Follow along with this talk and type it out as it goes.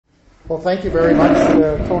Well, thank you very much,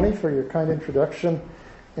 Tony, for your kind introduction,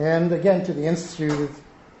 and again to the Institute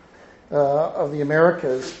of the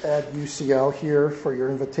Americas at UCL here for your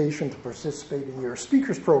invitation to participate in your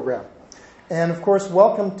speakers program. And of course,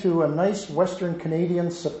 welcome to a nice Western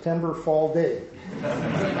Canadian September fall day.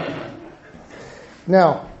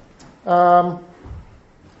 Now,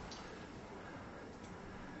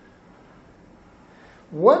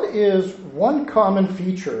 what is one common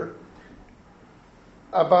feature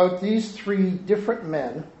about these three different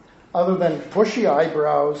men other than bushy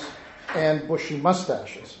eyebrows and bushy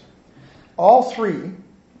mustaches? All three,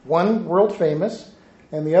 one world famous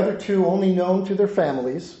and the other two only known to their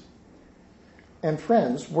families and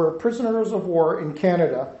friends, were prisoners of war in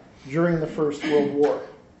Canada during the First World War.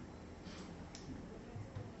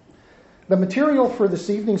 The material for this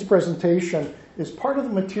evening's presentation is part of the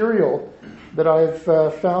material that I've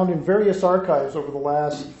found in various archives over the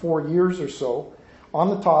last 4 years or so on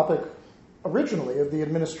the topic originally of the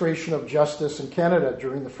administration of justice in Canada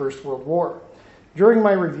during the First World War. During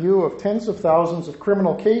my review of tens of thousands of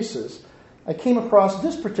criminal cases, I came across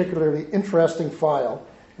this particularly interesting file,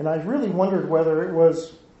 and I really wondered whether it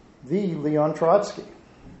was the Leon Trotsky.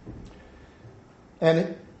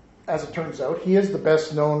 And as it turns out, he is the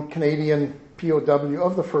best-known Canadian POW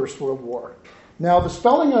of the First World War. Now, the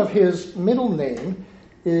spelling of his middle name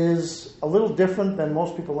is a little different than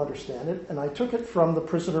most people understand it, and I took it from the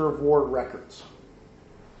prisoner of war records.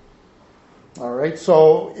 All right,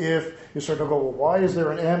 so if you sort of go, well, why is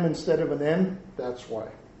there an M instead of an N? That's why.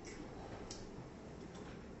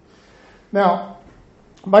 Now,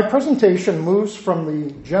 my presentation moves from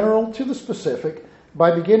the general to the specific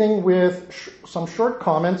by beginning with some short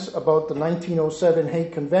comments about the 1907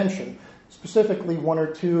 Hague Convention, specifically one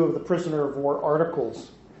or two of the prisoner of war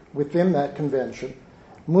articles within that convention,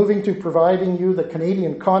 moving to providing you the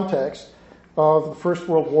Canadian context of the First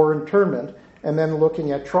World War internment, and then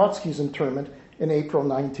looking at Trotsky's internment in April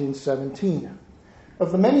 1917.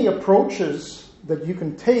 Of the many approaches that you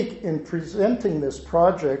can take in presenting this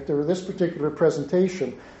project or this particular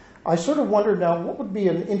presentation, I sort of wondered now what would be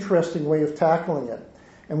an interesting way of tackling it.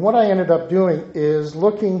 And what I ended up doing is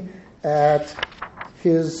looking at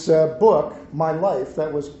his book, My Life,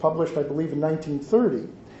 that was published, I believe, in 1930.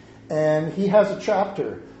 And he has a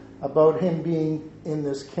chapter about him being in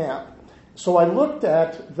this camp. So I looked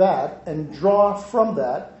at that and draw from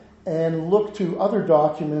that and look to other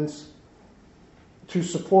documents to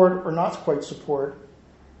support or not quite support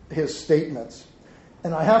his statements.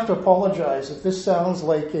 And I have to apologize if this sounds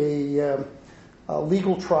like a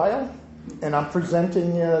legal trial and I'm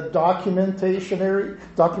presenting documentary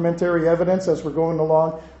evidence as we're going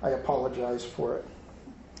along. I apologize for it.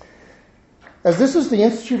 As this is the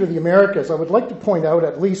Institute of the Americas, I would like to point out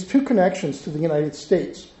at least two connections to the United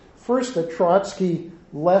States. First, that Trotsky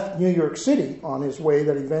left New York City on his way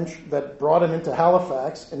that brought him into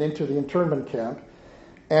Halifax and into the internment camp.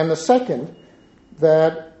 And the second,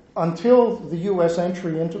 that until the U.S.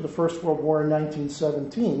 entry into the First World War in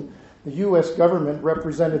 1917, the U.S. government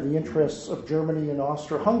represented the interests of Germany and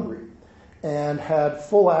Austria-Hungary and had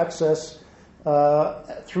full access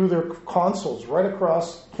through their consuls right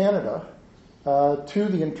across Canada to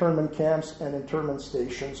the internment camps and internment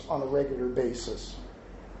stations on a regular basis.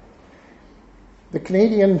 The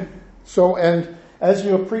Canadian, and as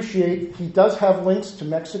you appreciate, he does have links to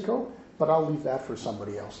Mexico, but I'll leave that for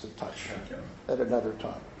somebody else to touch at another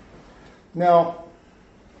time. Now,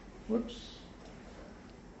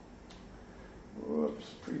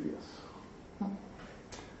 previous.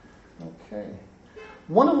 Okay.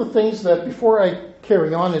 One of the things that, before I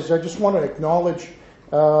carry on, is I just want to acknowledge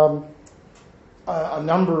a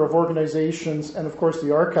number of organizations and, of course,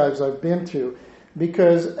 the archives I've been to,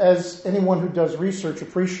 because as anyone who does research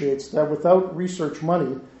appreciates that without research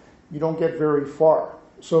money, you don't get very far.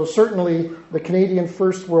 So certainly the Canadian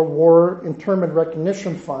First World War Internment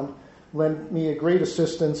Recognition Fund lent me a great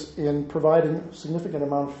assistance in providing a significant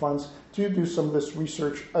amount of funds to do some of this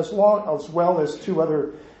research, as well as two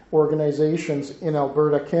other organizations in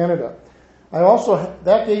Alberta, Canada.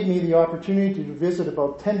 That gave me the opportunity to visit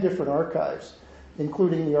about 10 different archives,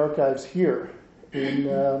 including the archives here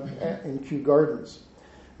in Kew Gardens.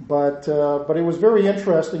 But it was very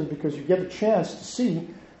interesting because you get a chance to see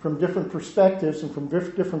from different perspectives and from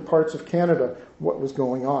different parts of Canada what was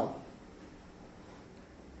going on.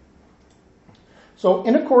 So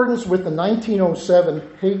in accordance with the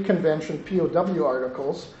 1907 Hague Convention POW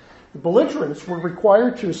articles, the belligerents were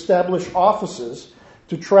required to establish offices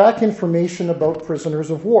to track information about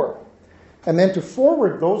prisoners of war, and then to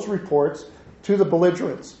forward those reports to the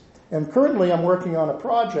belligerents. And currently I'm working on a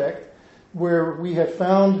project where we had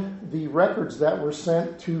found the records that were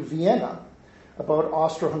sent to Vienna about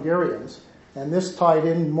Austro-Hungarians, and this tied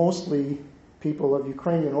in mostly people of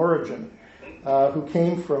Ukrainian origin who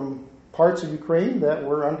came from parts of Ukraine that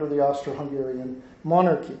were under the Austro-Hungarian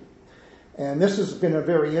monarchy. And this has been a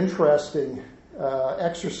very interesting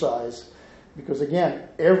exercise because, again,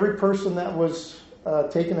 every person that was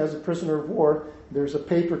taken as a prisoner of war, there's a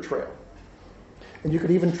paper trail. And you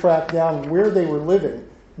could even track down where they were living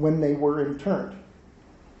when they were interned.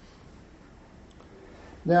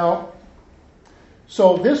 Now,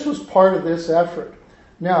 so this was part of this effort.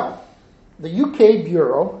 Now, the UK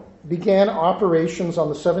Bureau began operations on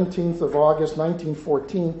the 17th of August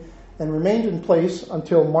 1914 and remained in place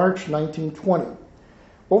until March 1920.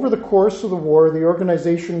 Over the course of the war, the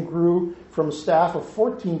organization grew from a staff of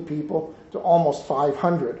 14 people to almost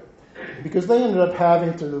 500 because they ended up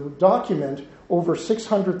having to document over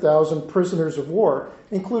 600,000 prisoners of war,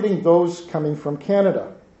 including those coming from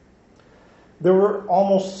Canada. There were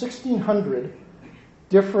almost 1,600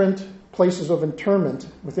 different places of internment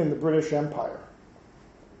within the British Empire.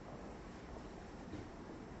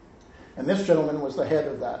 And this gentleman was the head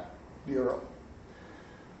of that bureau.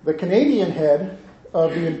 The Canadian head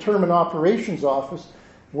of the Internment Operations Office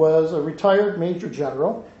was a retired Major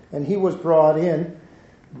General, and he was brought in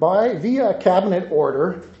via cabinet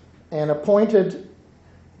order and appointed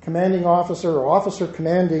commanding officer or officer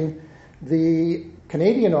commanding the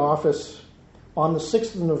Canadian office on the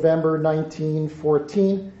 6th of November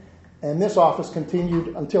 1914, and this office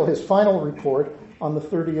continued until his final report on the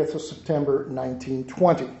 30th of September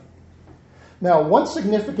 1920. Now, one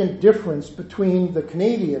significant difference between the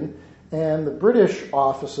Canadian and the British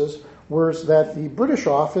offices was that the British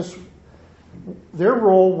office, their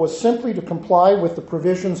role was simply to comply with the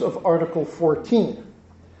provisions of Article 14,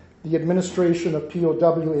 the administration of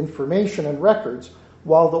POW information and records,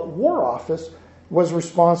 while the War Office was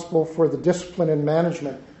responsible for the discipline and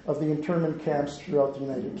management of the internment camps throughout the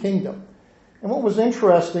United Kingdom. And what was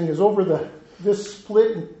interesting is this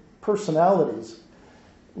split in personalities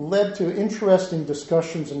led to interesting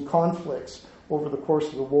discussions and conflicts over the course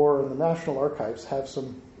of the war, and the National Archives have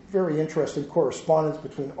some very interesting correspondence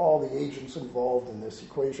between all the agents involved in this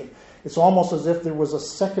equation. It's almost as if there was a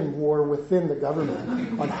second war within the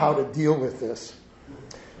government on how to deal with this.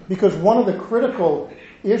 Because one of the critical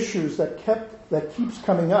issues that keeps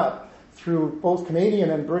coming up through both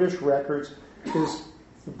Canadian and British records is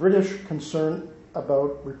the British concern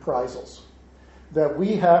about reprisals. That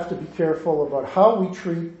we have to be careful about how we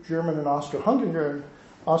treat German and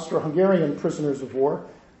Austro-Hungarian prisoners of war,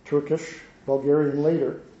 Turkish, Bulgarian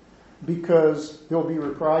later, because there will be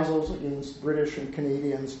reprisals against British and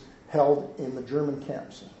Canadians held in the German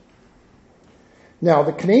camps. Now,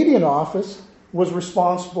 the Canadian office was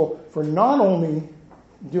responsible for not only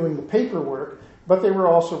doing the paperwork, but they were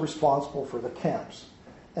also responsible for the camps.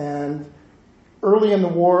 And early in the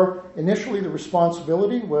war, initially the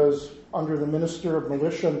responsibility was under the Minister of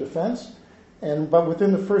Militia and Defense, but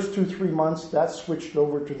within the first 2-3 months, that switched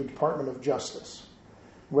over to the Department of Justice.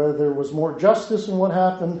 Whether there was more justice in what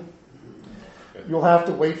happened, you'll have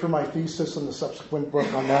to wait for my thesis and the subsequent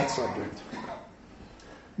book on that subject.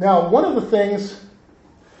 Now, one of the things,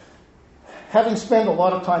 having spent a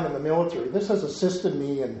lot of time in the military, this has assisted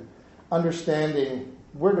me in understanding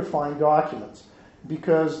where to find documents,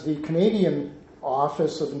 because the Canadian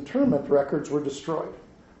Office of Internment records were destroyed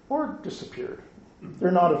or disappeared.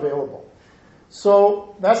 They're not available.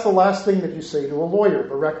 So that's the last thing that you say to a lawyer.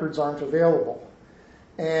 The records aren't available.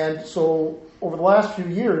 And so over the last few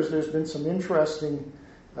years, there's been some interesting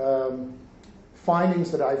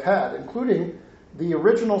findings that I've had, including the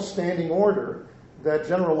original standing order that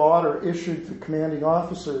General Otter issued to commanding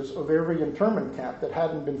officers of every internment camp that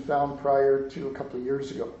hadn't been found prior to a couple of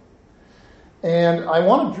years ago. And I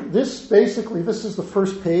wanted this is the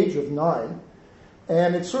first page of 9,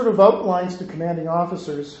 and it sort of outlines to commanding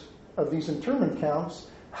officers of these internment camps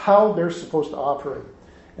how they're supposed to operate.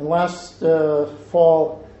 And last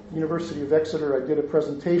fall, University of Exeter, I did a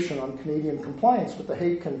presentation on Canadian compliance with the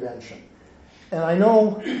Hague Convention. And I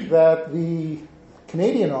know that the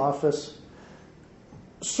Canadian office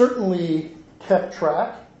certainly kept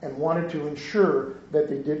track and wanted to ensure that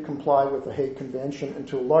they did comply with the Hague Convention, and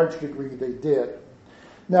to a large degree they did.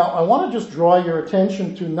 Now, I want to just draw your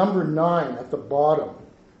attention to number 9 at the bottom.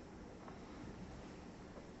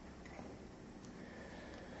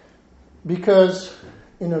 Because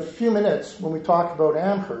in a few minutes, when we talk about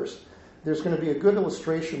Amherst, there's going to be a good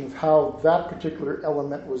illustration of how that particular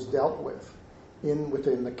element was dealt with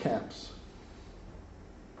within the camps.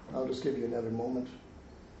 I'll just give you another moment.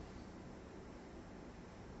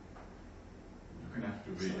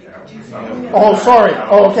 Oh, sorry.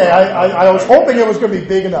 Oh, okay. I was hoping it was going to be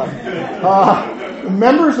big enough.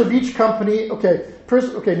 Members of each company.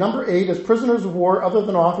 Okay, number 8 is prisoners of war other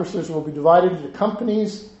than officers will be divided into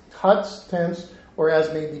companies, huts, tents, or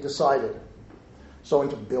as may be decided. So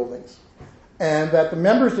into buildings. And that the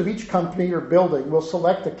members of each company or building will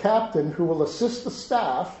select a captain who will assist the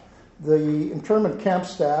staff, the internment camp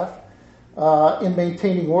staff, in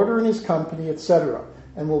maintaining order in his company, etc.,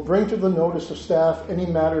 and will bring to the notice of staff any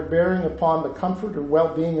matter bearing upon the comfort or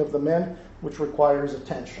well-being of the men which requires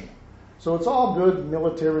attention. So it's all good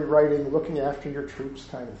military writing, looking after your troops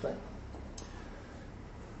kind of thing.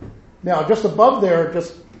 Now, just above there,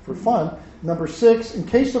 just for fun, number 6, in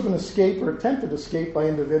case of an escape or attempted escape by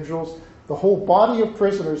individuals, the whole body of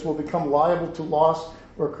prisoners will become liable to loss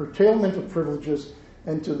or curtailment of privileges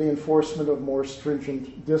and to the enforcement of more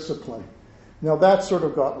stringent discipline. Now, that sort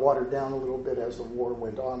of got watered down a little bit as the war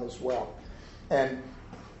went on as well. And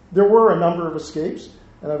there were a number of escapes,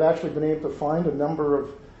 and I've actually been able to find a number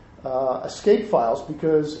of escape files,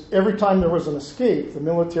 because every time there was an escape, the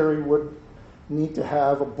military would need to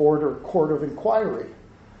have a board or court of inquiry.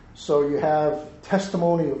 So you have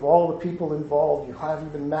testimony of all the people involved. You have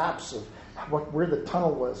even maps of where the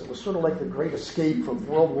tunnel was. It was sort of like the Great Escape from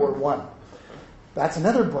World War I. That's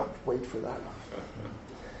another book. Wait for that one.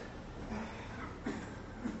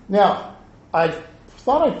 Now, I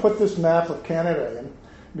thought I'd put this map of Canada in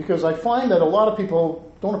because I find that a lot of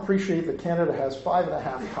people don't appreciate that Canada has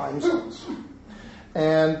 5.5 time zones.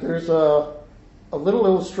 And there's a little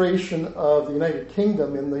illustration of the United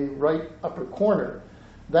Kingdom in the right upper corner.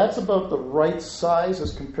 That's about the right size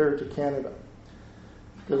as compared to Canada.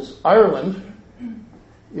 Because Ireland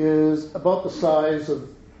is about the size of the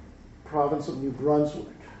province of New Brunswick.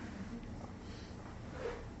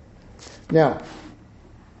 Now,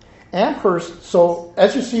 Amherst, so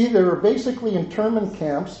as you see, there are basically internment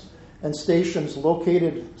camps and stations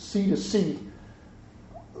located sea to sea.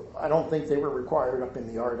 I don't think they were required up in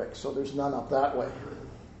the Arctic, so there's none up that way.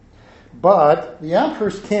 But the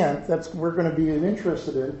Amherst camp that we're going to be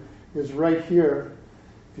interested in is right here.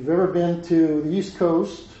 If you've ever been to the East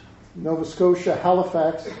Coast, Nova Scotia,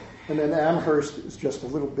 Halifax, and then Amherst is just a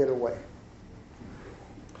little bit away.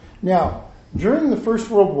 Now, during the First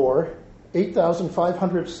World War,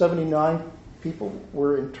 8,579 people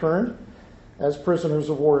were interned as prisoners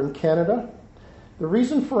of war in Canada. The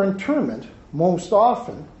reason for internment, most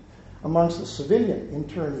often amongst the civilian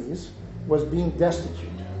internees, was being destitute,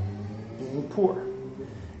 being poor.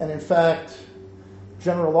 And in fact,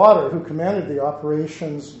 General Otter, who commanded the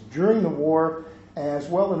operations during the war, as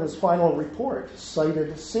well in his final report,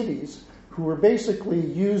 cited cities who were basically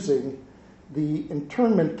using the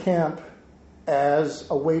internment camp as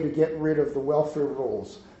a way to get rid of the welfare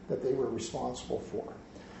rolls that they were responsible for.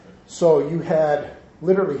 So you had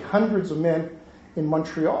literally hundreds of men in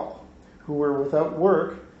Montreal who were without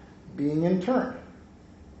work being interned.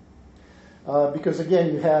 Because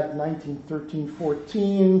again, you had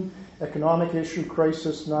 1913-14 economic issue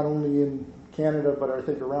crisis, not only in Canada, but I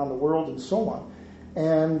think around the world and so on.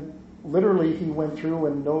 And literally he went through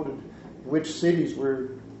and noted which cities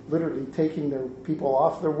were literally taking their people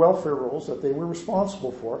off their welfare rolls that they were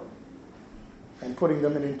responsible for and putting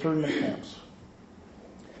them in internment camps.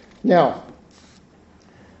 Now,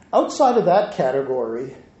 outside of that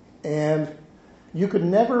category, and you could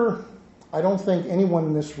never, I don't think anyone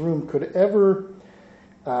in this room could ever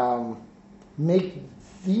make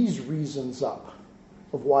these reasons up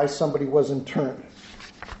of why somebody was interned.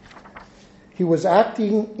 He was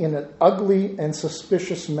acting in an ugly and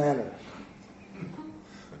suspicious manner,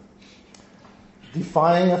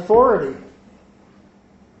 defying authority,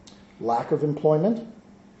 lack of employment,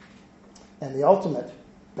 and the ultimate,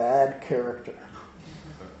 bad character.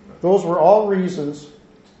 Those were all reasons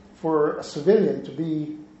for a civilian to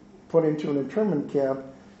be put into an internment camp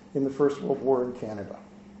in the First World War in Canada.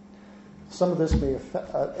 Some of this may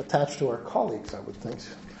attach to our colleagues, I would think.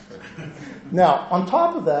 Now, on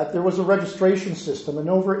top of that, there was a registration system, and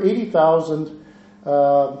over 80,000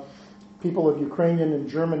 people of Ukrainian and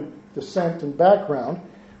German descent and background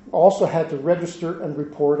also had to register and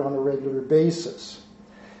report on a regular basis.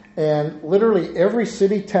 And literally every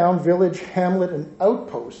city, town, village, hamlet, and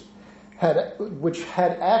outpost which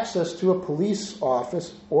had access to a police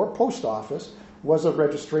office or post office was a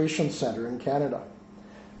registration center in Canada.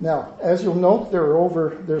 Now, as you'll note,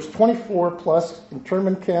 there's 24 plus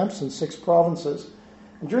internment camps in 6 provinces.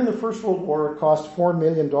 And during the First World War, it cost $4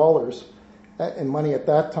 million in money at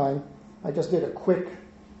that time. I just did a quick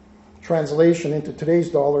translation into today's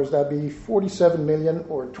dollars. That'd be 47 million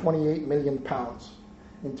or 28 million pounds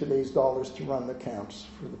in today's dollars to run the camps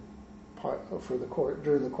for the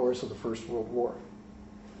during the course of the First World War.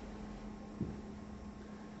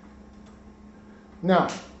 Now,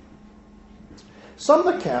 some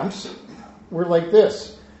of the camps were like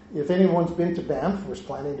this. If anyone's been to Banff, was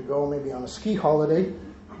planning to go maybe on a ski holiday,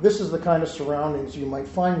 this is the kind of surroundings you might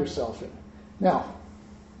find yourself in. Now,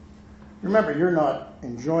 remember, you're not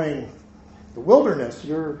enjoying the wilderness.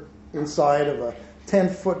 You're inside of a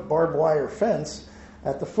 10-foot barbed wire fence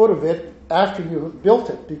at the foot of it after you built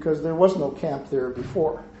it, because there was no camp there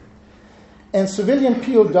before. And civilian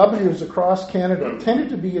POWs across Canada tended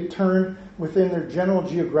to be interned within their general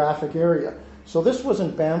geographic area. So this was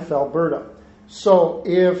in Banff, Alberta. So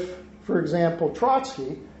if, for example,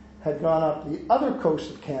 Trotsky had gone up the other coast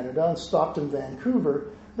of Canada and stopped in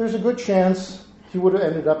Vancouver, there's a good chance he would have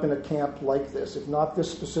ended up in a camp like this. If not this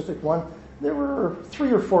specific one, there were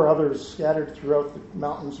 3 or 4 others scattered throughout the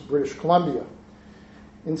mountains of British Columbia.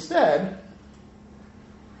 Instead,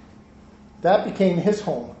 that became his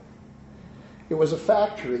home. It was a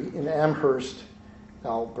factory in Amherst,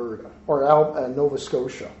 Alberta, or Nova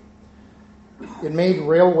Scotia. It made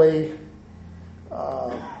railway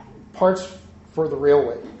parts for the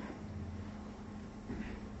railway.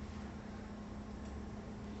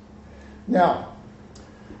 Now,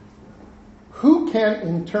 who can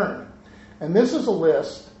intern? And this is a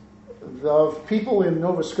list of people in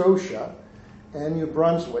Nova Scotia and New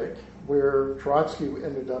Brunswick, where Trotsky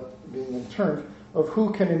ended up being interned, of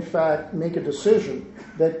who can in fact make a decision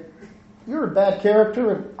that you're a bad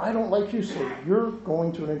character and I don't like you, so you're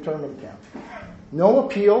going to an internment camp. No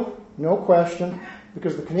appeal, no question,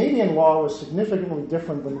 because the Canadian law was significantly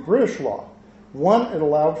different than the British law. One, it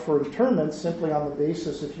allowed for internment simply on the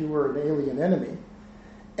basis if you were an alien enemy.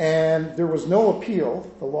 And there was no appeal.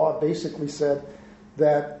 The law basically said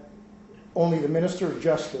that only the Minister of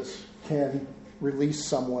Justice can release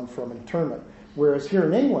someone from internment. Whereas here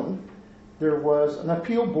in England, there was an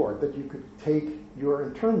appeal board that you could take your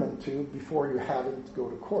internment to before you had to go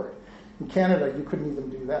to court. In Canada, you couldn't even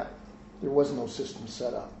do that. There was no system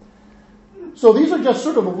set up. So these are just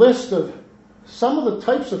sort of a list of some of the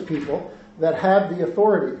types of people that had the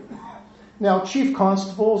authority. Now, chief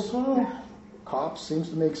constables, cops, seems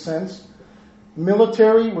to make sense.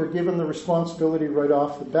 Military were given the responsibility right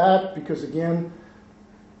off the bat because, again,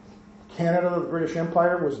 Canada, the British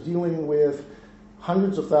Empire, was dealing with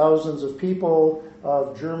hundreds of thousands of people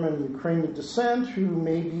of German, Ukrainian descent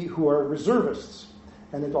who are reservists.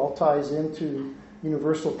 And it all ties into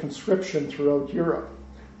universal conscription throughout Europe.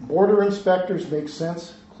 Border inspectors make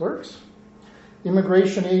sense. Clerks.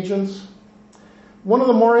 Immigration agents. One of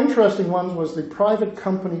the more interesting ones was the private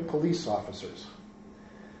company police officers.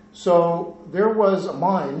 So there was a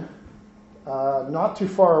mine not too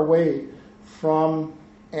far away from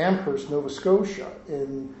Amherst, Nova Scotia,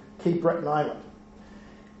 in Cape Breton Island.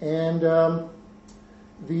 And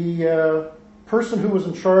the person who was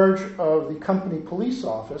in charge of the company police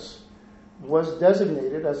office was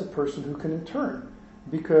designated as a person who can intern,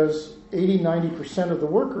 because 80-90% of the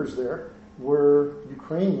workers there were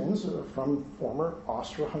Ukrainians from former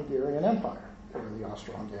Austro-Hungarian Empire, or the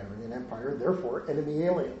Austro-Hungarian Empire, therefore enemy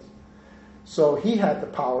aliens. So he had the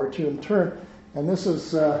power to intern, and this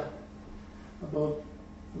is about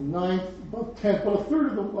a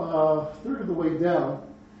third of the way down,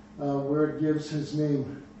 where it gives his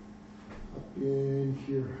name up in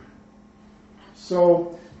here.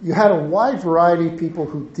 So you had a wide variety of people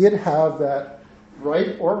who did have that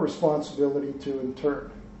right or responsibility to intern.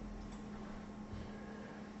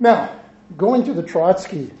 Now, going to the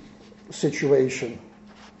Trotsky situation,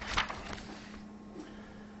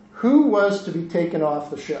 who was to be taken off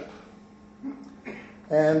the ship?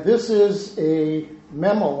 And this is a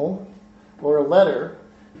memo or a letter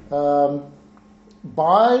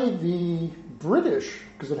by the British,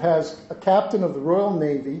 because it has a captain of the Royal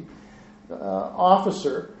Navy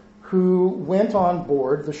officer who went on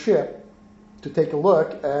board the ship to take a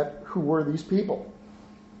look at who were these people.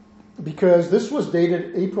 Because this was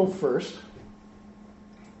dated April 1st,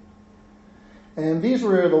 and these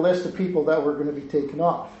were the list of people that were going to be taken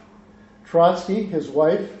off. Trotsky, his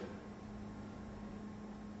wife,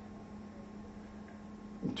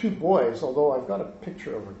 and 2 boys, although I've got a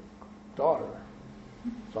picture of her daughter.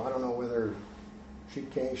 So I don't know whether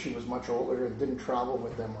she was much older and didn't travel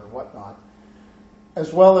with them or whatnot.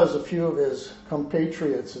 As well as a few of his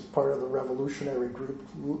compatriots as part of the revolutionary group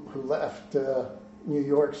who left New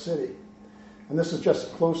York City. And this is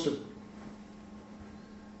just closer.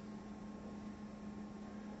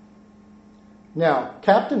 Now,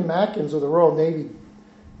 Captain Mackins of the Royal Navy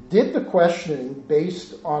did the questioning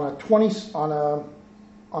based on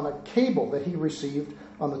a cable that he received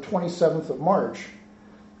on the 27th of March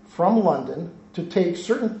from London to take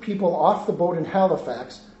certain people off the boat in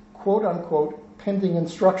Halifax, quote unquote, pending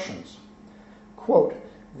instructions. Quote,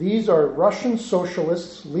 these are Russian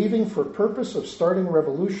socialists leaving for purpose of starting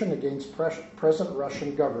revolution against present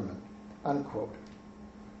Russian government, unquote.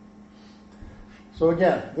 So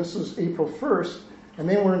again, this is April 1st, and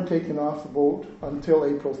they weren't taken off the boat until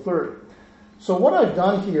April 3rd. So what I've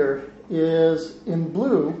done here is, in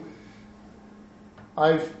blue,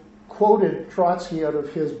 I've quoted Trotsky out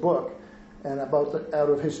of his book and out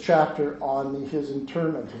of his chapter on his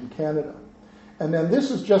internment in Canada. And then this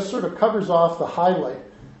is just sort of covers off the highlight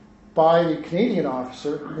by the Canadian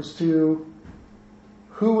officer as to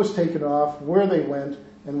who was taken off, where they went,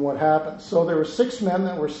 and what happened. So there were 6 men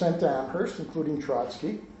that were sent to Amherst, including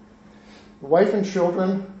Trotsky. The wife and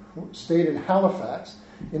children stayed in Halifax.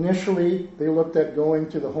 Initially, they looked at going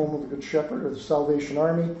to the Home of the Good Shepherd or the Salvation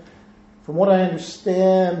Army. From what I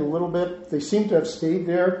understand a little bit, they seem to have stayed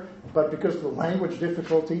there, but because of the language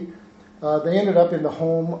difficulty, they ended up in the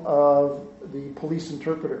home of the police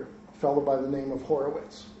interpreter, a fellow by the name of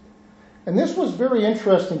Horowitz. And this was a very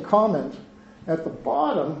interesting comment. At the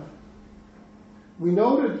bottom, we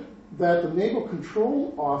noted that the Naval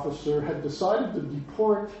Control Officer had decided to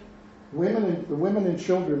deport the women and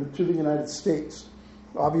children to the United States.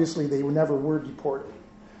 Obviously, they never were deported.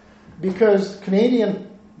 Because Canadian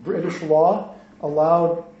British law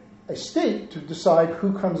allowed a state to decide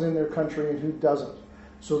who comes in their country and who doesn't.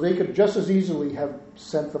 So they could just as easily have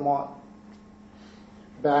sent them on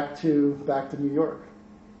back to New York.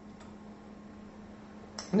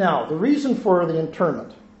 Now, the reason for the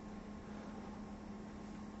internment.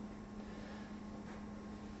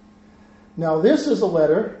 Now, this is a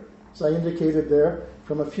letter, as I indicated there,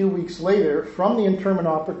 from a few weeks later from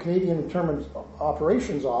the Canadian Internment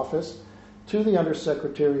Operations Office to the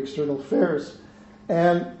Undersecretary of External Affairs.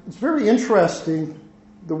 And it's very interesting,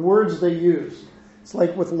 the words they use. It's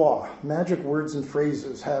like with law. Magic words and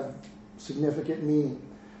phrases have significant meaning.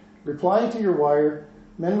 Replying to your wire,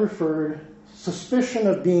 men referred, suspicion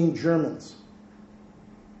of being Germans.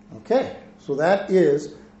 Okay, so that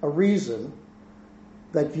is a reason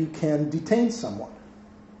that you can detain someone.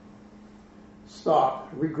 Stop.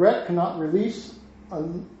 Regret cannot release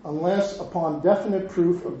unless upon definite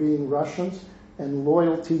proof of being Russians and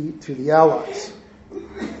loyalty to the Allies.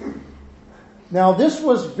 Now, this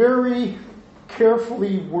was very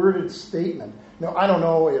carefully worded statement. Now, I don't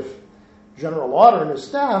know if General Otter and his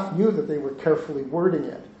staff knew that they were carefully wording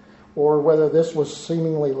it, or whether this was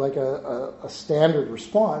seemingly like a standard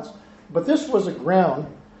response, but this was a ground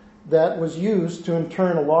that was used to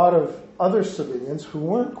intern a lot of other civilians who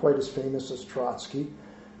weren't quite as famous as Trotsky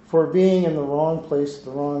for being in the wrong place at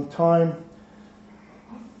the wrong time.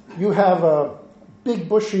 You have a big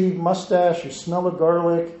bushy mustache, you smell of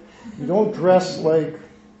garlic, you don't dress like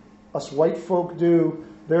us white folk do,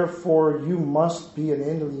 therefore you must be an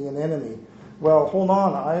alien enemy. Well, hold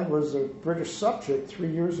on, I was a British subject 3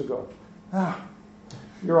 years ago.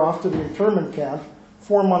 You're off to the internment camp.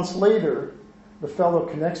 4 months later, the fellow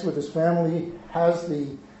connects with his family, has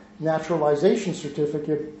the naturalization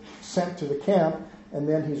certificate sent to the camp, and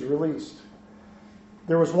then he's released.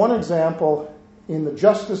 There was one example in the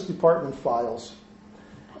Justice Department files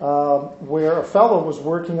where a fellow was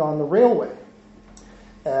working on the railway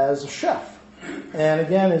as a chef. And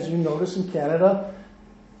again, as you notice in Canada,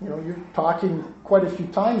 you're talking quite a few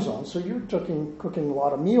time zones, so you're cooking a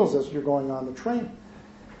lot of meals as you're going on the train.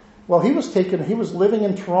 Well, he was living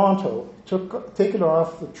in Toronto, taken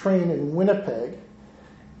off the train in Winnipeg,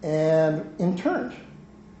 and interned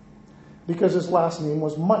because his last name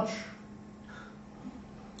was Munch.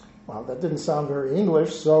 Well, that didn't sound very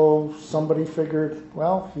English, so somebody figured,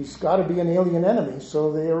 well, he's got to be an alien enemy,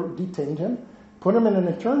 so they detained him, put him in an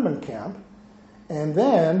internment camp, and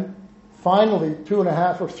then finally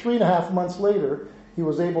 2.5 or 3.5 months later, he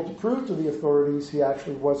was able to prove to the authorities he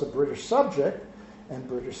actually was a British subject, and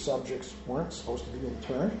British subjects weren't supposed to be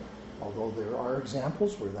interned, although there are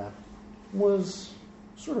examples where that was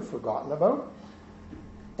sort of forgotten about.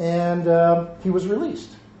 And he was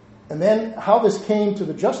released. And then how this came to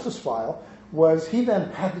the justice file was he then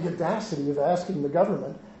had the audacity of asking the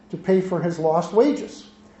government to pay for his lost wages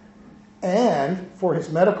and for his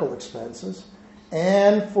medical expenses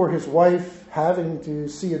and for his wife having to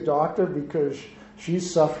see a doctor because she's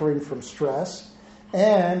suffering from stress.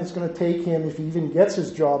 And it's going to take him, if he even gets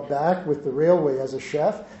his job back with the railway as a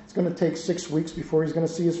chef, it's going to take 6 weeks before he's going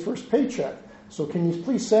to see his first paycheck. So can you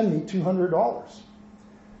please send me $200?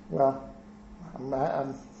 Well,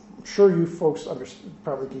 I'm sure you folks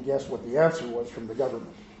probably can guess what the answer was from the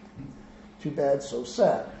government. Too bad, so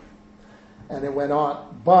sad. And it went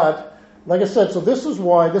on. But like I said, so this is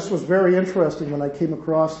why this was very interesting when I came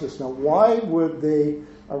across this. Now, why would they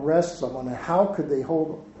arrest someone, and how could they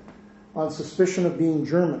hold them on suspicion of being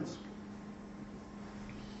Germans?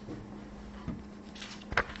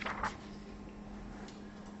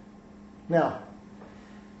 Now,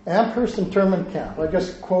 Amherst internment camp. I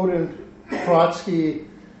just quoted Trotsky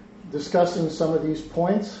discussing some of these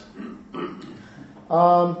points.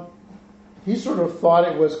 He sort of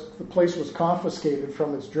thought the place was confiscated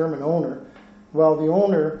from its German owner. Well, the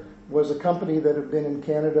owner was a company that had been in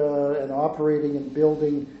Canada and operating and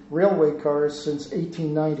building railway cars since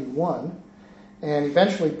 1891, and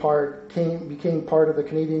eventually became part of the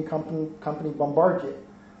Canadian company Bombardier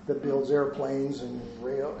that builds airplanes and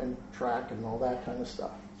rail and track and all that kind of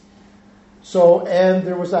stuff. So, and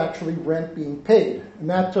there was actually rent being paid, and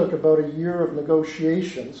that took about a year of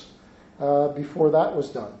negotiations before that was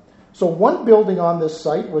done. So one building on this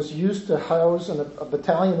site was used to house a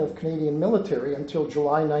battalion of Canadian military until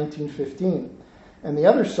July 1915, and the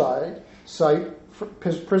other site for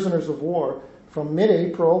prisoners of war from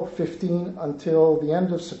mid-April 15 until the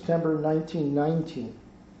end of September 1919.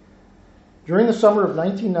 During the summer of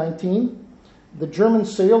 1919, the German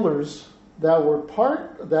sailors that were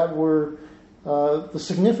the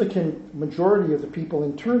significant majority of the people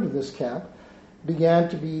interned in this camp began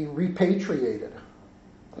to be repatriated.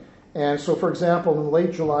 And so, for example, in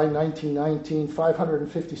late July 1919,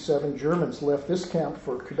 557 Germans left this camp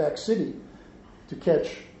for Quebec City to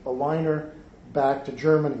catch a liner back to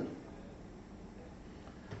Germany.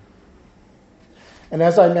 And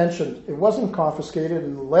as I mentioned, it wasn't confiscated,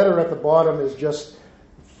 and the letter at the bottom is just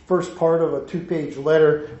first part of a 2-page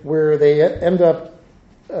letter where they end up,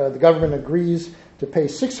 the government agrees to pay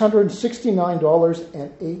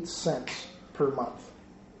 $669.08 per month.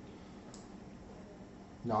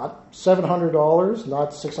 Not $700,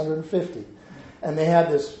 not $650. And they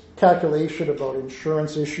had this calculation about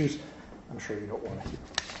insurance issues. I'm sure you don't want to hear.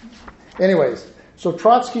 Anyways, so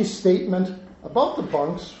Trotsky's statement about the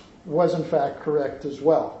bunks was in fact correct as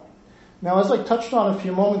well. Now, as I touched on a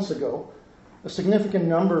few moments ago, a significant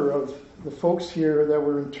number of the folks here that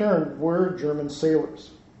were interned were German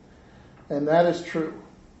sailors. And that is true.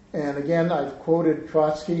 And again, I've quoted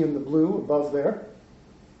Trotsky in the blue above there.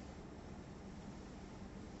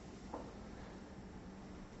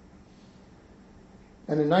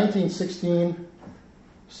 And in 1916,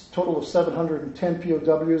 total of 710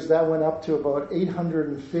 POWs. That went up to about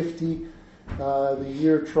 850 the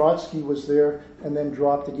year Trotsky was there, and then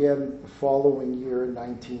dropped again the following year in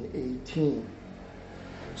 1918.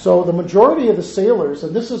 So the majority of the sailors,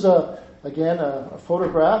 and this is a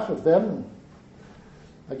photograph of them,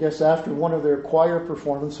 I guess after one of their choir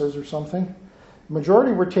performances or something. The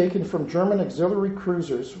majority were taken from German auxiliary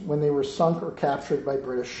cruisers when they were sunk or captured by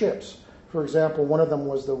British ships. For example, one of them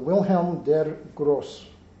was the Wilhelm der Gross.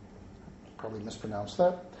 Probably mispronounced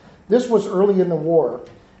that. This was early in the war,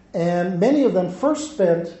 and many of them first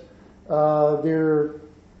spent their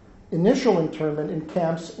initial internment in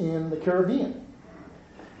camps in the Caribbean.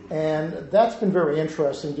 And that's been very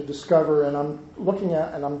interesting to discover, and I'm looking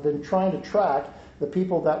at, and I've been trying to track the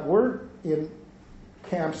people that were in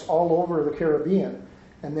camps all over the Caribbean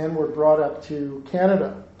and then were brought up to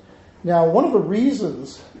Canada. Now, one of the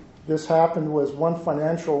reasons this happened was, one,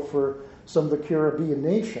 financial for some of the Caribbean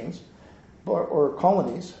nations or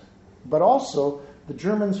colonies, but also the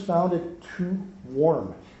Germans found it too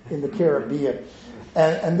warm in the Caribbean.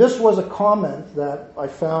 And this was a comment that I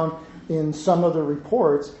found in some of the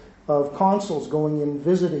reports of consuls going in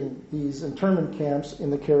visiting these internment camps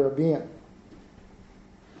in the Caribbean.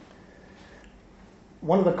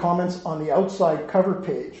 One of the comments on the outside cover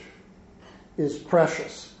page is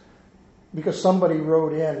precious, because somebody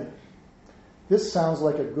wrote in, "This sounds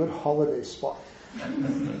like a good holiday spot."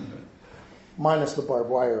 Minus the barbed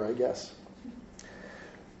wire, I guess.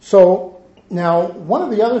 So now, one of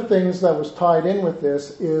the other things that was tied in with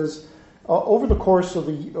this is over the course of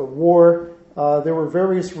the war, there were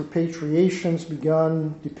various repatriations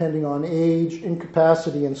begun depending on age,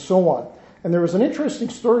 incapacity, and so on. And there was an interesting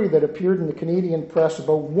story that appeared in the Canadian press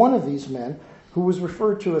about one of these men who was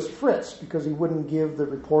referred to as Fritz because he wouldn't give the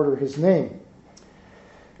reporter his name.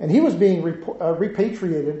 And he was being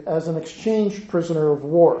repatriated as an exchange prisoner of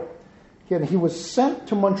war. And he was sent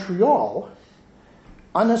to Montreal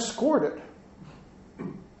unescorted,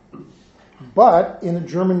 but in a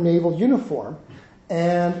German naval uniform.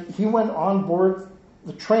 And he went on board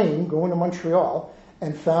the train going to Montreal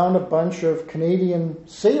and found a bunch of Canadian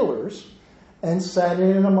sailors and sat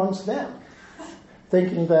in amongst them,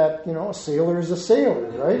 thinking that, a sailor is a sailor,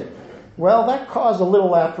 right? Well, that caused a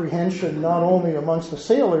little apprehension not only amongst the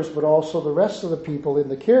sailors, but also the rest of the people in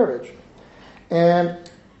the carriage. And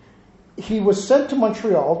he was sent to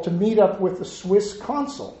Montreal to meet up with the Swiss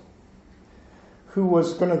consul, who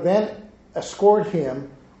was going to then escort him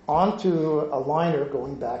onto a liner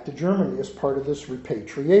going back to Germany as part of this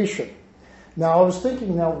repatriation. Now, I was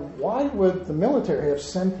thinking, why would the military have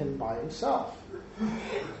sent him by himself?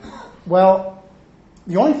 Well,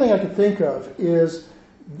 the only thing I could think of is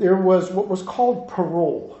there was what was called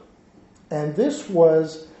parole. And this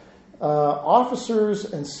was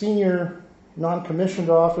officers and senior non-commissioned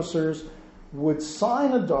officers would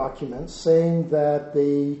sign a document saying that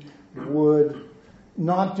they would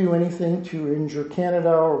not do anything to injure Canada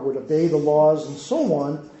or would obey the laws and so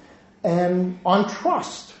on, and on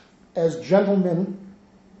trust, as gentlemen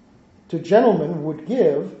to gentlemen would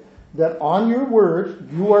give, that on your word,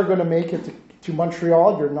 you are going to make it to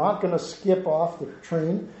Montreal, you're not going to skip off the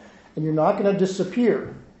train, and you're not going to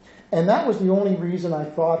disappear. And that was the only reason I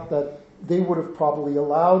thought that they would have probably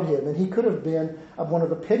allowed him. And he could have been one of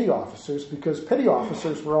the petty officers, because petty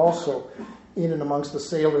officers were also in and amongst the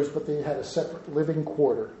sailors, but they had a separate living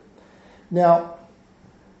quarter. Now,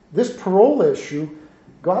 this parole issue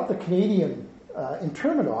got the Canadian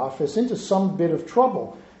internment office into some bit of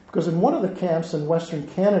trouble, because in one of the camps in Western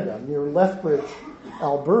Canada, near Lethbridge,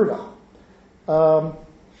 Alberta,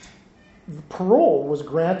 parole was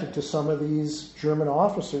granted to some of these German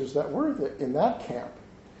officers that were in that camp.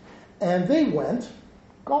 And they went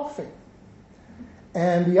golfing.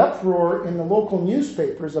 And the uproar in the local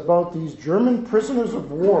newspapers about these German prisoners of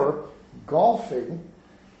war golfing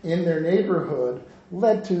in their neighborhood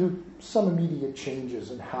led to some immediate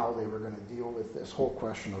changes in how they were going to deal with this whole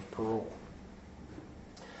question of parole.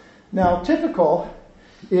 Now, typical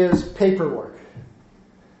is paperwork.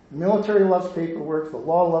 The military loves paperwork, the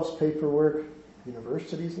law loves paperwork,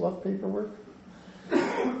 universities love paperwork.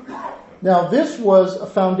 Now, this was a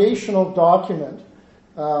foundational document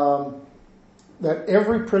that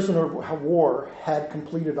every prisoner of war had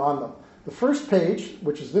completed on them. The first page,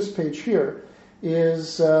 which is this page here,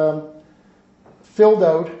 is filled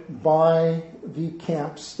out by the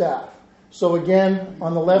camp staff. So again,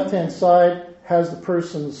 on the left-hand side has the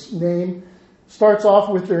person's name, starts off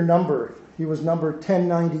with their number. He was number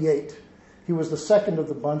 1098. He was the second of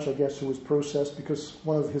the bunch, I guess, who was processed because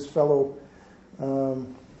one of his fellow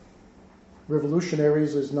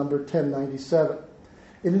revolutionaries is number 1097.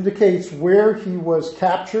 It indicates where he was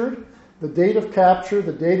captured, the date of capture,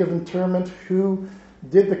 the date of internment, who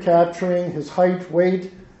did the capturing, his height,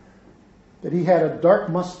 weight, that he had a dark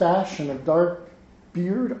mustache and a dark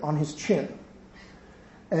beard on his chin.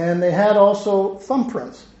 And they had also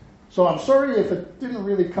thumbprints. So I'm sorry if it didn't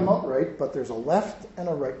really come out right, but there's a left and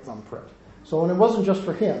a right thumbprint. So, and it wasn't just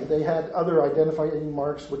for him. They had other identifying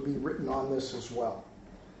marks would be written on this as well.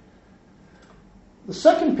 The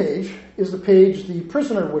second page is the page the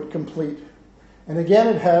prisoner would complete. And again,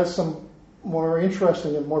 it has some more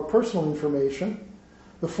interesting and more personal information.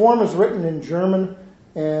 The form is written in German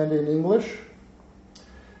and in English.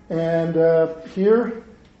 And here,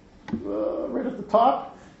 right at the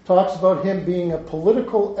top, talks about him being a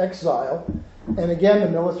political exile. And again, the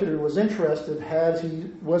military was interested,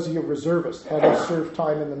 was he a reservist? Had he served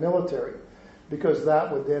time in the military? Because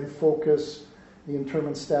that would then focus the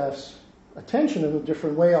internment staff's attention in a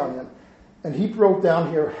different way on him. And he wrote down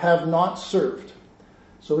here, have not served.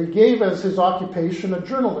 So he gave as his occupation a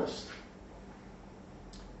journalist.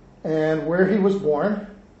 And where he was born,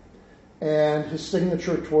 and his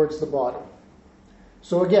signature towards the bottom.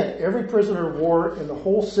 So again, every prisoner of war in the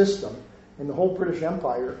whole system, in the whole British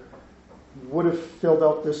Empire, would have filled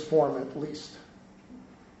out this form at least.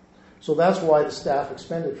 So that's why the staff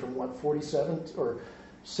expanded from 47 or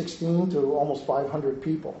 16 to almost 500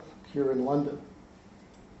 people here in London.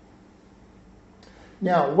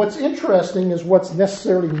 Now, what's interesting is what's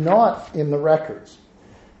necessarily not in the records.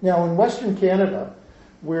 Now, in Western Canada,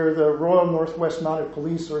 where the Royal Northwest Mounted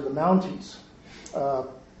Police, or the Mounties,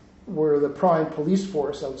 were the prime police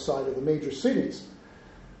force outside of the major cities,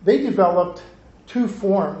 they developed two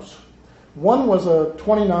forms. One was a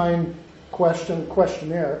 29-question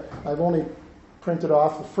questionnaire. I've only printed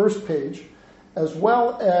off the first page, as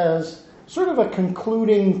well as sort of a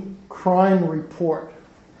concluding crime report.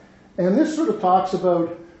 And this sort of talks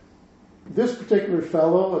about this particular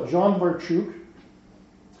fellow, John Barchuk,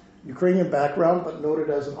 Ukrainian background, but noted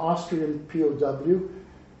as an Austrian POW,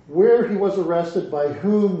 where he was arrested, by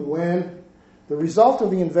whom, when, the result of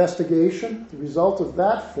the investigation, the result of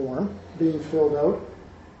that form being filled out.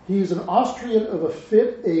 He's an Austrian of a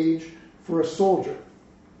fit age for a soldier.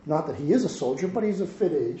 Not that he is a soldier, but he's a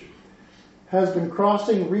fit age. Has been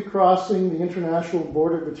recrossing the international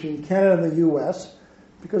border between Canada and the U.S.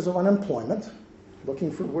 because of unemployment,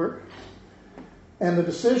 looking for work. And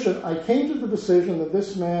I came to the decision that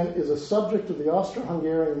this man is a subject of the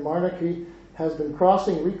Austro-Hungarian monarchy, has been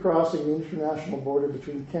recrossing the international border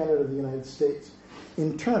between Canada and the United States,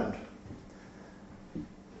 interned.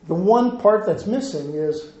 The one part that's missing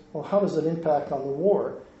is, well, how does it impact on the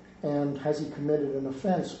war? And has he committed an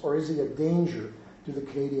offense, or is he a danger to the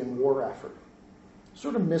Canadian war effort?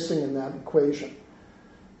 Sort of missing in that equation.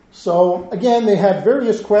 So, again, they had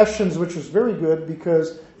various questions, which was very good,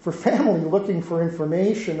 because for family looking for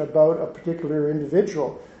information about a particular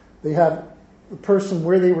individual, they had the person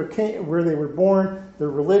where they were born, their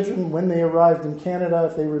religion, when they arrived in Canada,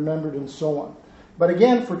 if they remembered, and so on. But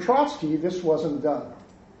again, for Trotsky, this wasn't done.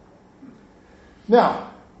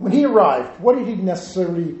 Now, when he arrived, what did he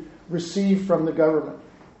necessarily receive from the government?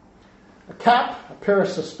 A cap, a pair of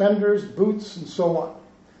suspenders, boots, and so on.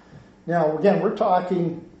 Now, again, we're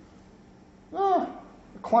talking, the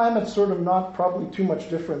climate's sort of not probably too much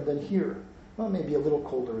different than here. Well, maybe a little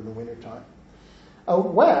colder in the wintertime.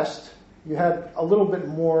 Out west, you had a little bit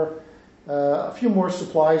more, a few more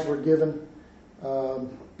supplies were given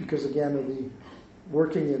because, again, of the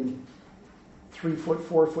working in 3-foot,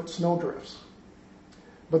 4-foot snowdrifts.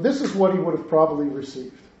 But this is what he would have probably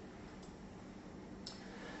received.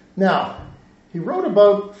 Now, he wrote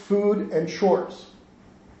about food and chores.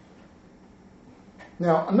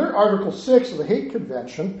 Now, under Article 6 of the Hague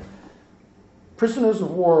Convention, prisoners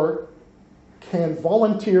of war can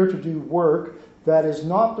volunteer to do work that is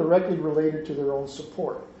not directly related to their own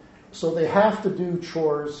support. So they have to do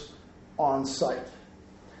chores on site.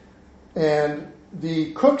 And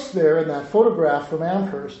the cooks there in that photograph from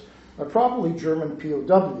Amherst are probably German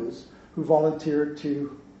POWs who volunteered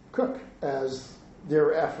to cook as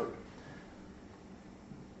their effort.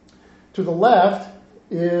 To the left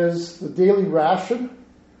is the daily ration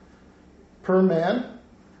per man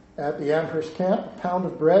at the Amherst camp: a pound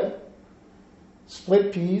of bread,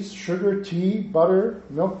 split peas, sugar, tea, butter,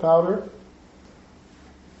 milk powder,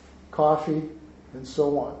 coffee, and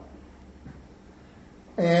so on.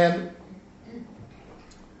 And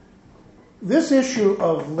this issue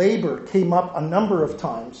of labor came up a number of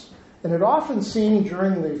times, and it often seemed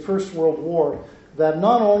during the First World War that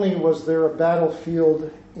not only was there a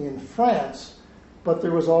battlefield in France, but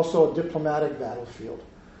there was also a diplomatic battlefield.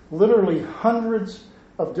 Literally hundreds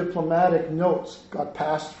of diplomatic notes got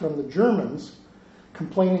passed from the Germans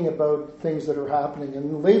complaining about things that are happening,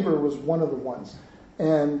 and labor was one of the ones.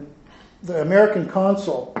 And the American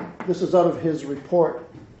consul, this is out of his report,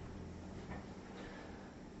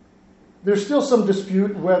 there's still some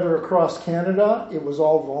dispute whether across Canada it was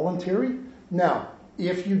all voluntary. Now,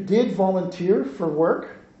 if you did volunteer for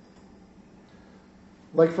work,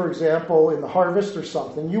 like for example in the harvest or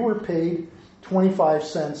something, you were paid 25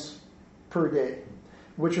 cents per day,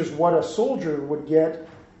 which is what a soldier would get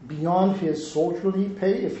beyond his soldierly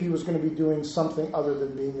pay if he was going to be doing something other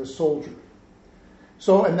than being a soldier.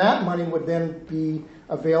 So, and that money would then be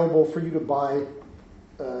available for you to buy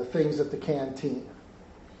things at the canteen.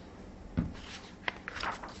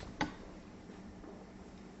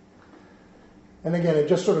 And again, it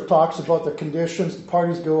just sort of talks about the conditions. The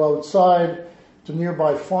parties go outside to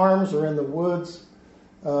nearby farms or in the woods.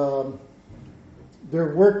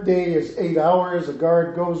 Their work day is 8 hours. A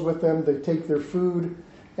guard goes with them. They take their food.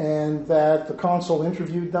 And that the consul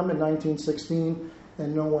interviewed them in 1916,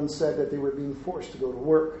 and no one said that they were being forced to go to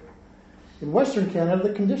work. In Western Canada,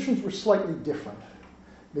 the conditions were slightly different.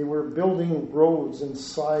 They were building roads and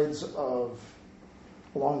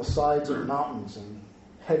along the sides of mountains and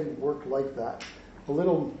heavy work like that. A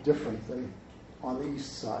little different than on the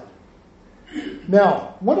east side.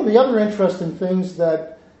 Now, one of the other interesting things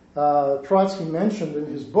that Trotsky mentioned in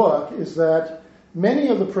his book is that many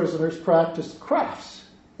of the prisoners practiced crafts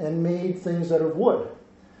and made things out of wood.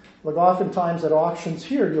 Like oftentimes at auctions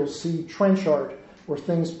here, you'll see trench art or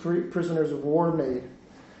things prisoners of war made.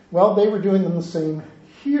 Well, they were doing them the same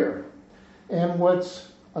here. And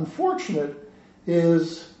what's unfortunate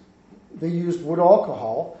is they used wood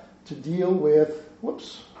alcohol to deal with,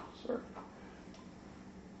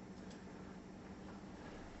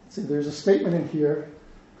 see, there's a statement in here.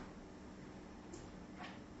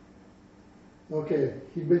 Okay,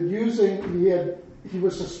 he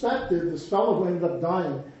was suspected, this fellow who ended up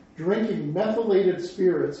dying, drinking methylated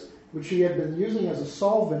spirits, which he had been using as a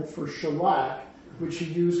solvent for shellac, which he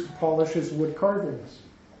used to polish his wood carvings.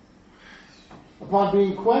 Upon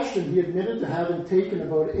being questioned, he admitted to having taken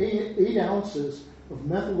about 8 ounces of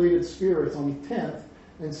methylated spirits on the 10th,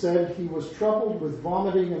 and said he was troubled with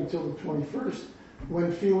vomiting until the 21st,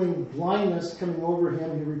 when feeling blindness coming over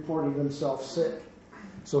him, he reported himself sick.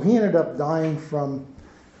 So he ended up dying from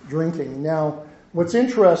drinking. Now, What's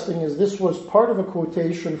interesting is this was part of a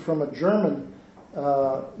quotation from a German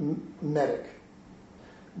medic.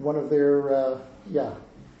 One of their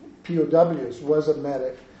POWs was a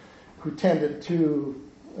medic who tended to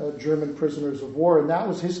German prisoners of war, and that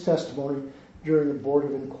was his testimony during a board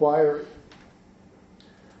of inquiry.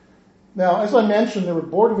 Now, as I mentioned, there were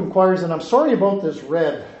board of inquiries, and I'm sorry about this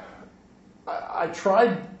red. I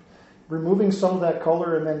tried removing some of that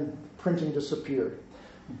color and then printing disappeared.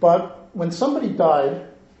 But when somebody died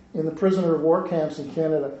in the prisoner of war camps in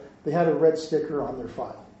Canada, they had a red sticker on their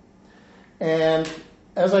file. And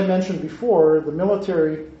as I mentioned before, the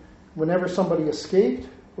military, whenever somebody escaped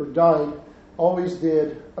or died, always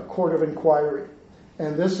did a court of inquiry.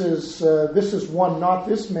 And this is one, not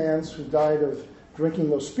this man's who died of drinking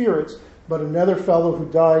those spirits, but another fellow who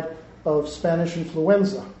died of Spanish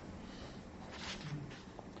influenza.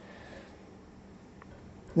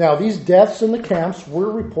 Now, these deaths in the camps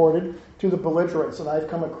were reported to the belligerents, and I've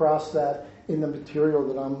come across that in the material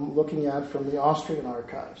that I'm looking at from the Austrian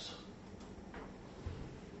archives.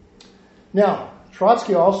 Now,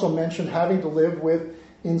 Trotsky also mentioned having to live with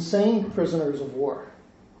insane prisoners of war.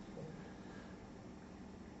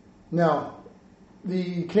 Now,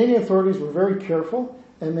 the Canadian authorities were very careful,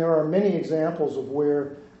 and there are many examples of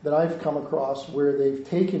that I've come across where they've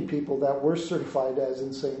taken people that were certified as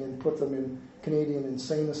insane and put them in Canadian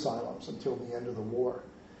insane asylums until the end of the war.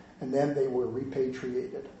 And then they were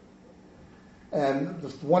repatriated. And the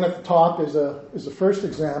one at the top is a first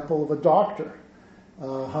example of a doctor,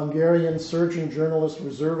 a Hungarian surgeon, journalist,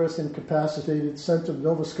 reservist, incapacitated, sent to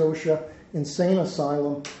Nova Scotia insane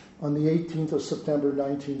asylum on the 18th of September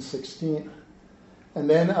 1916. And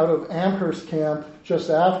then out of Amherst camp just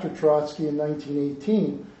after Trotsky in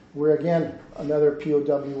 1918, where again another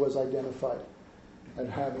POW was identified as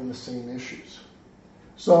having the same issues.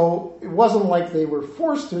 So it wasn't like they were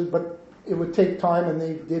forced to, but it would take time, and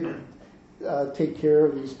they did take care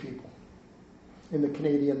of these people in the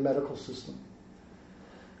Canadian medical system.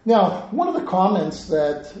 Now, one of the comments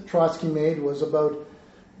that Trotsky made was about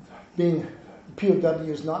being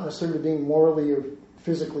POWs not necessarily being morally or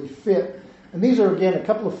physically fit. And these are, again, a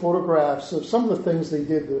couple of photographs of some of the things they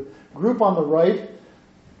did. The group on the right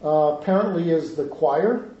apparently is the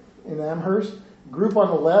choir in Amherst. The group on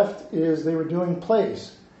the left is they were doing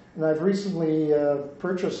plays. And I've recently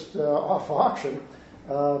purchased off auction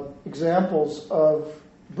examples of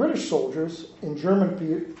British soldiers in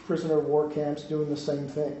German prisoner of war camps doing the same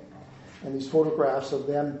thing. And these photographs of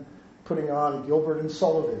them putting on Gilbert and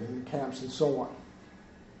Sullivan in the camps and so on.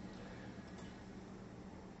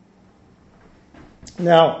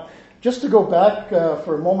 Now, just to go back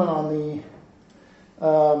for a moment on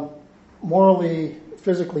the morally,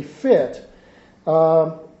 physically fit,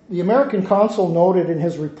 the American consul noted in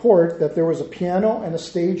his report that there was a piano and a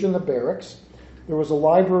stage in the barracks. There was a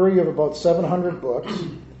library of about 700 books.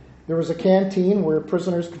 There was a canteen where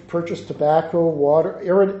prisoners could purchase tobacco, water,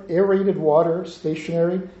 aerated water,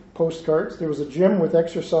 stationery, postcards. There was a gym with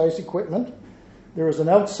exercise equipment. There was an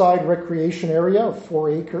outside recreation area of 4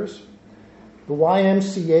 acres. The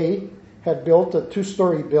YMCA had built a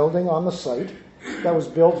 2-story building on the site that was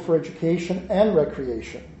built for education and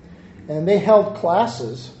recreation. And they held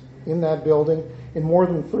classes in that building in more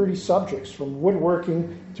than 30 subjects, from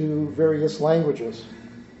woodworking to various languages.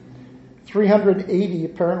 380,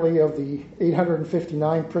 apparently, of the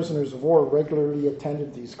 859 prisoners of war regularly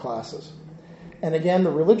attended these classes. And again,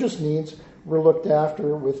 the religious needs were looked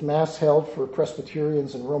after, with Mass held for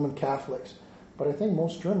Presbyterians and Roman Catholics. But I think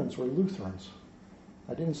most Germans were Lutherans.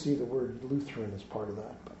 I didn't see the word Lutheran as part of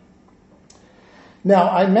that. Now,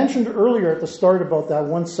 I mentioned earlier at the start about that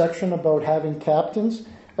one section about having captains.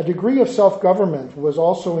 A degree of self-government was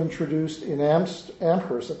also introduced in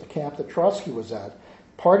Amherst at the camp that Trotsky was at.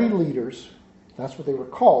 Party leaders, that's what they were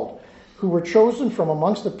called, who were chosen from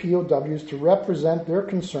amongst the POWs to represent their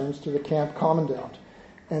concerns to the camp commandant.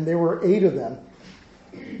 And there were 8 of them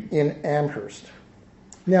in Amherst.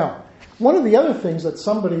 Now, one of the other things that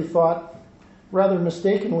somebody thought, rather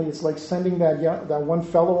mistakenly, it's like sending that one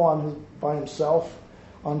fellow on by himself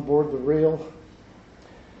on board the rail,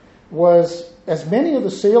 was, as many of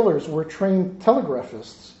the sailors were trained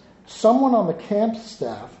telegraphists, someone on the camp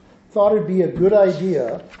staff thought it'd be a good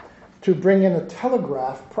idea to bring in a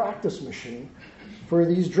telegraph practice machine for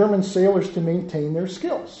these German sailors to maintain their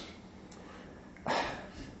skills.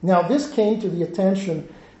 Now, this came to the attention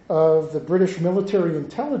of the British military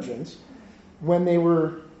intelligence when they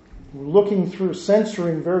were looking through,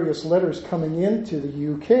 censoring various letters coming into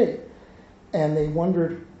the UK. And they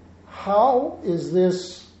wondered, how is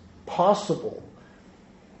this possible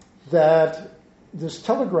that this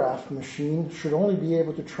telegraph machine should only be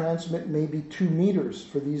able to transmit maybe 2 meters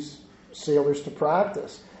for these sailors to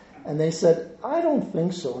practice. And they said, I don't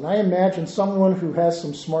think so. And I imagine someone who has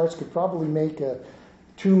some smarts could probably make a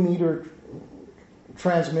 2-meter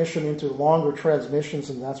transmission into longer transmissions,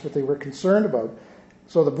 and that's what they were concerned about.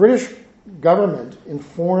 So the British government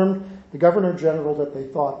informed the Governor General that they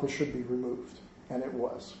thought this should be removed, and it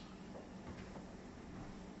was.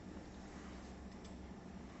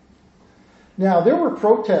 Now, there were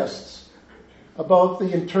protests about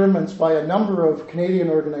the internments by a number of Canadian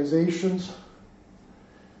organizations.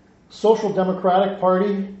 Social Democratic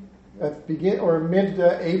Party at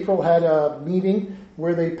mid-April had a meeting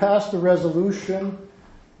where they passed a resolution,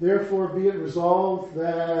 therefore be it resolved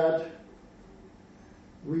that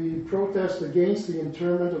we protest against the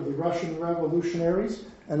internment of the Russian revolutionaries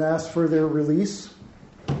and ask for their release.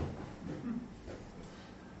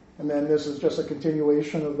 And then this is just a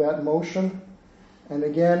continuation of that motion. And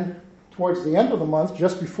again, towards the end of the month,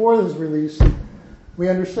 just before this release, we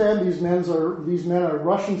understand these men are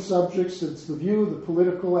Russian subjects. It's the view of the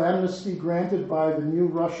political amnesty granted by the new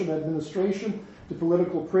Russian administration to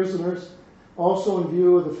political prisoners, also in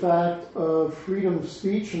view of the fact of freedom of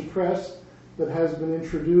speech and press that has been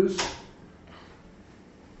introduced.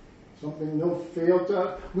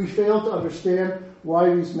 We fail to understand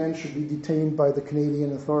why these men should be detained by the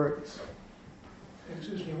Canadian authorities.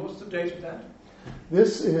 Excuse me, what's the date of that?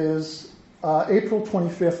 This is April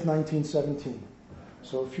 25th, 1917.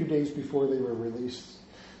 So a few days before they were released.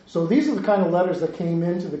 So these are the kind of letters that came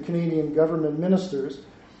into the Canadian government ministers,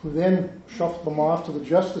 who then shuffled them off to the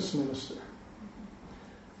Justice Minister.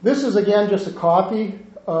 This is again just a copy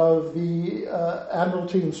of the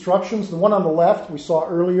Admiralty instructions. The one on the left we saw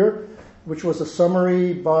earlier, which was a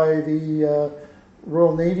summary by the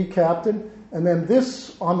Royal Navy captain. And then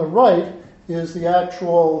this on the right is the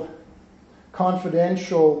actual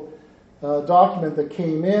confidential document that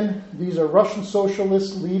came in. These are Russian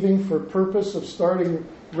socialists leaving for purpose of starting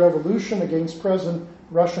revolution against present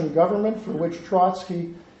Russian government, for which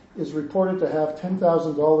Trotsky is reported to have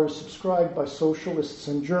 $10,000 subscribed by socialists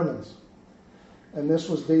and Germans. And this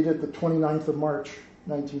was dated the 29th of March,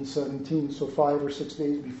 1917, so 5 or 6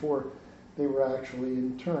 days before they were actually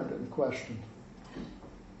interned and questioned.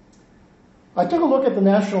 I took a look at the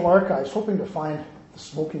National Archives, hoping to find the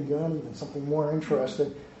smoking gun, even something more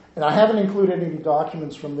interesting. And I haven't included any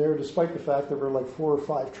documents from there, despite the fact there were like 4 or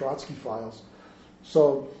 5 Trotsky files.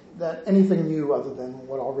 So that anything new other than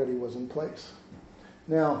what already was in place.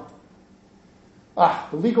 Now,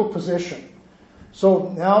 the legal position. So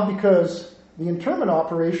now, because the internment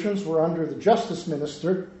operations were under the Justice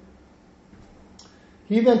Minister,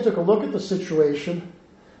 he then took a look at the situation.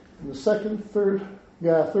 In the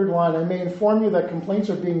third line, I may inform you that complaints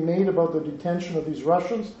are being made about the detention of these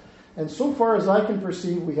Russians, and so far as I can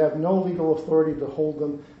perceive, we have no legal authority to hold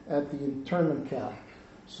them at the internment camp.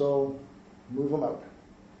 So, move them out.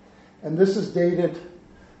 And this is dated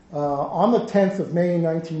on the 10th of May,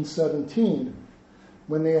 1917,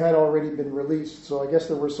 when they had already been released. So I guess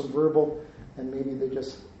there were some verbal, and maybe they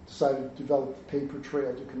just decided to develop a paper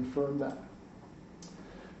trail to confirm that.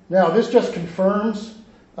 Now, this just confirms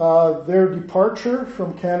their departure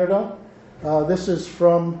from Canada. This is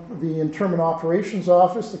from the Internment Operations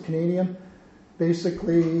Office, the Canadian.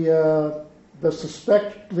 Basically, the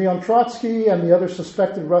suspect, Leon Trotsky, and the other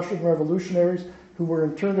suspected Russian revolutionaries who were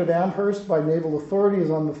interned at Amherst by naval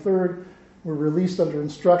authorities on the 3rd were released under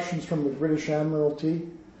instructions from the British Admiralty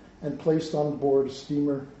and placed on board a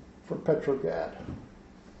steamer for Petrograd.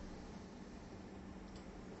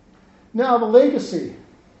 Now, the legacy.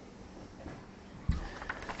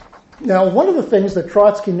 Now, one of the things that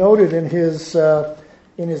Trotsky noted in his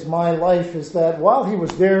My Life is that while he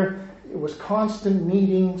was there, it was constant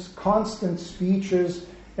meetings, constant speeches,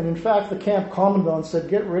 and in fact, the camp commandant said,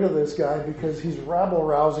 "Get rid of this guy because he's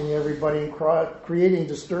rabble-rousing everybody and creating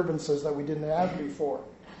disturbances that we didn't have before."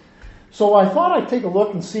 So I thought I'd take a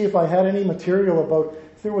look and see if I had any material about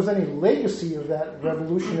if there was any legacy of that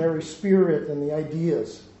revolutionary spirit and the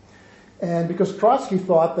ideas. And because Trotsky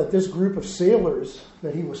thought that this group of sailors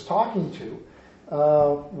that he was talking to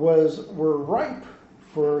were ripe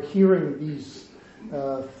for hearing these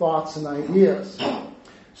thoughts and ideas.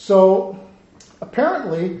 So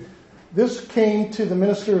apparently this came to the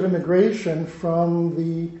Minister of Immigration from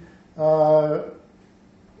the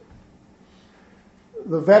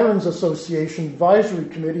Veterans Association Advisory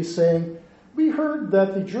Committee saying, "We heard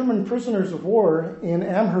that the German prisoners of war in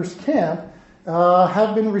Amherst camp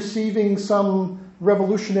have been receiving some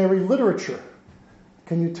revolutionary literature.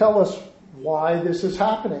 Can you tell us why this is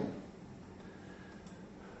happening?"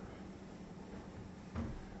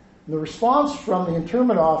 And the response from the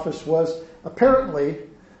internment office was, apparently,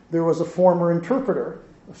 there was a former interpreter,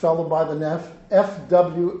 a fellow by the name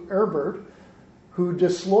F.W. Erbert, whose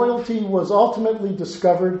disloyalty was ultimately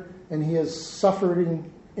discovered, and he is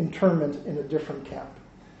suffering internment in a different camp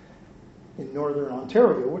in northern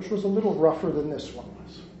Ontario, which was a little rougher than this one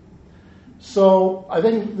was. So I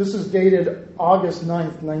think this is dated August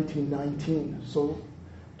 9th, 1919. So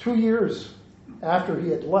 2 years after he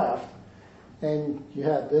had left, and you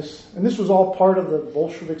had this. And this was all part of the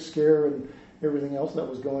Bolshevik scare and everything else that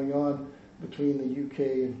was going on between the UK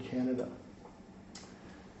and Canada.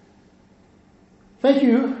 Thank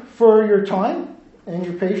you for your time and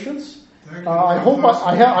your patience. I hope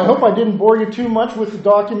I didn't bore you too much with the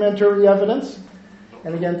documentary evidence.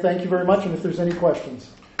 And again, thank you very much. And if there's any questions.